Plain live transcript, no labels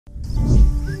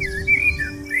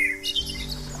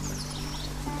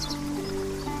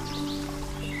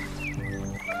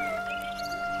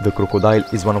The crocodile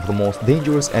is one of the most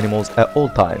dangerous animals at all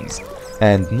times,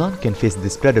 and none can face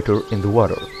this predator in the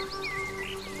water.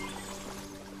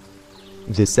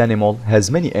 This animal has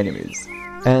many enemies,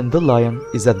 and the lion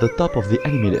is at the top of the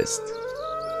enemy list.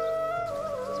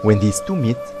 When these two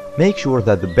meet, make sure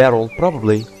that the battle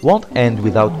probably won't end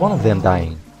without one of them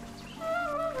dying.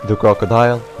 The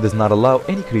crocodile does not allow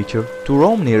any creature to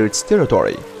roam near its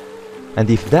territory, and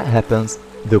if that happens,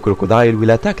 the crocodile will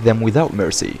attack them without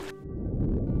mercy.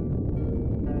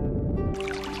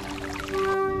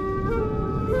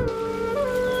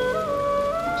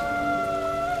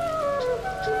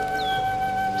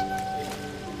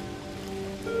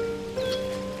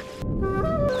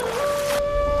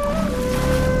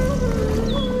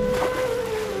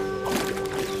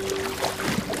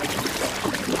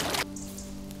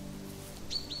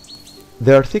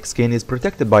 Their thick skin is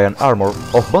protected by an armor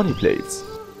of bony plates.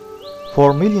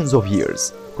 For millions of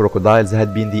years, crocodiles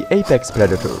had been the apex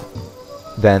predator.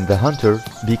 Then the hunter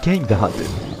became the hunted.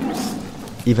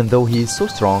 Even though he is so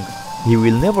strong, he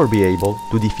will never be able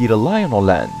to defeat a lion on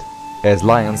land, as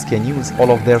lions can use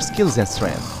all of their skills and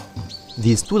strength.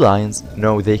 These two lions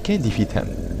know they can defeat him,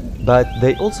 but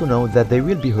they also know that they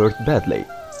will be hurt badly.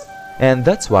 And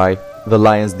that's why the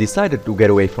lions decided to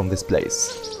get away from this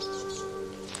place.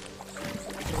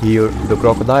 Here, the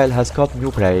crocodile has caught new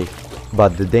prey,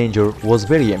 but the danger was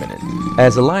very imminent,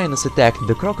 as a lioness attacked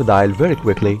the crocodile very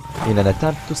quickly in an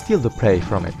attempt to steal the prey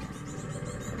from it.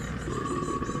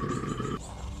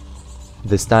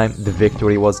 This time, the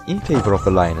victory was in favor of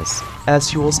the lioness, as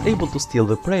she was able to steal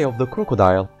the prey of the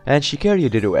crocodile and she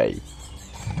carried it away.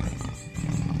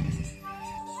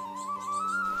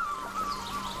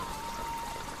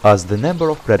 As the number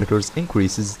of predators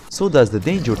increases, so does the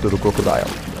danger to the crocodile.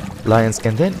 Lions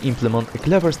can then implement a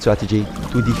clever strategy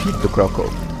to defeat the croco.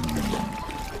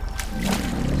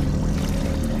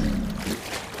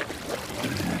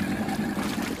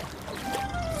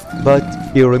 But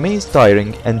it remains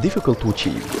tiring and difficult to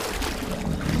achieve.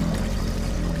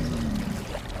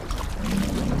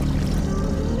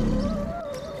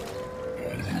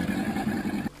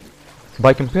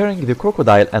 By comparing the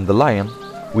crocodile and the lion,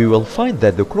 we will find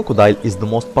that the crocodile is the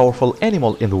most powerful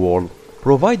animal in the world,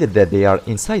 provided that they are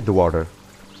inside the water.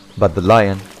 But the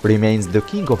lion remains the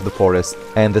king of the forest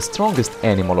and the strongest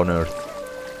animal on earth.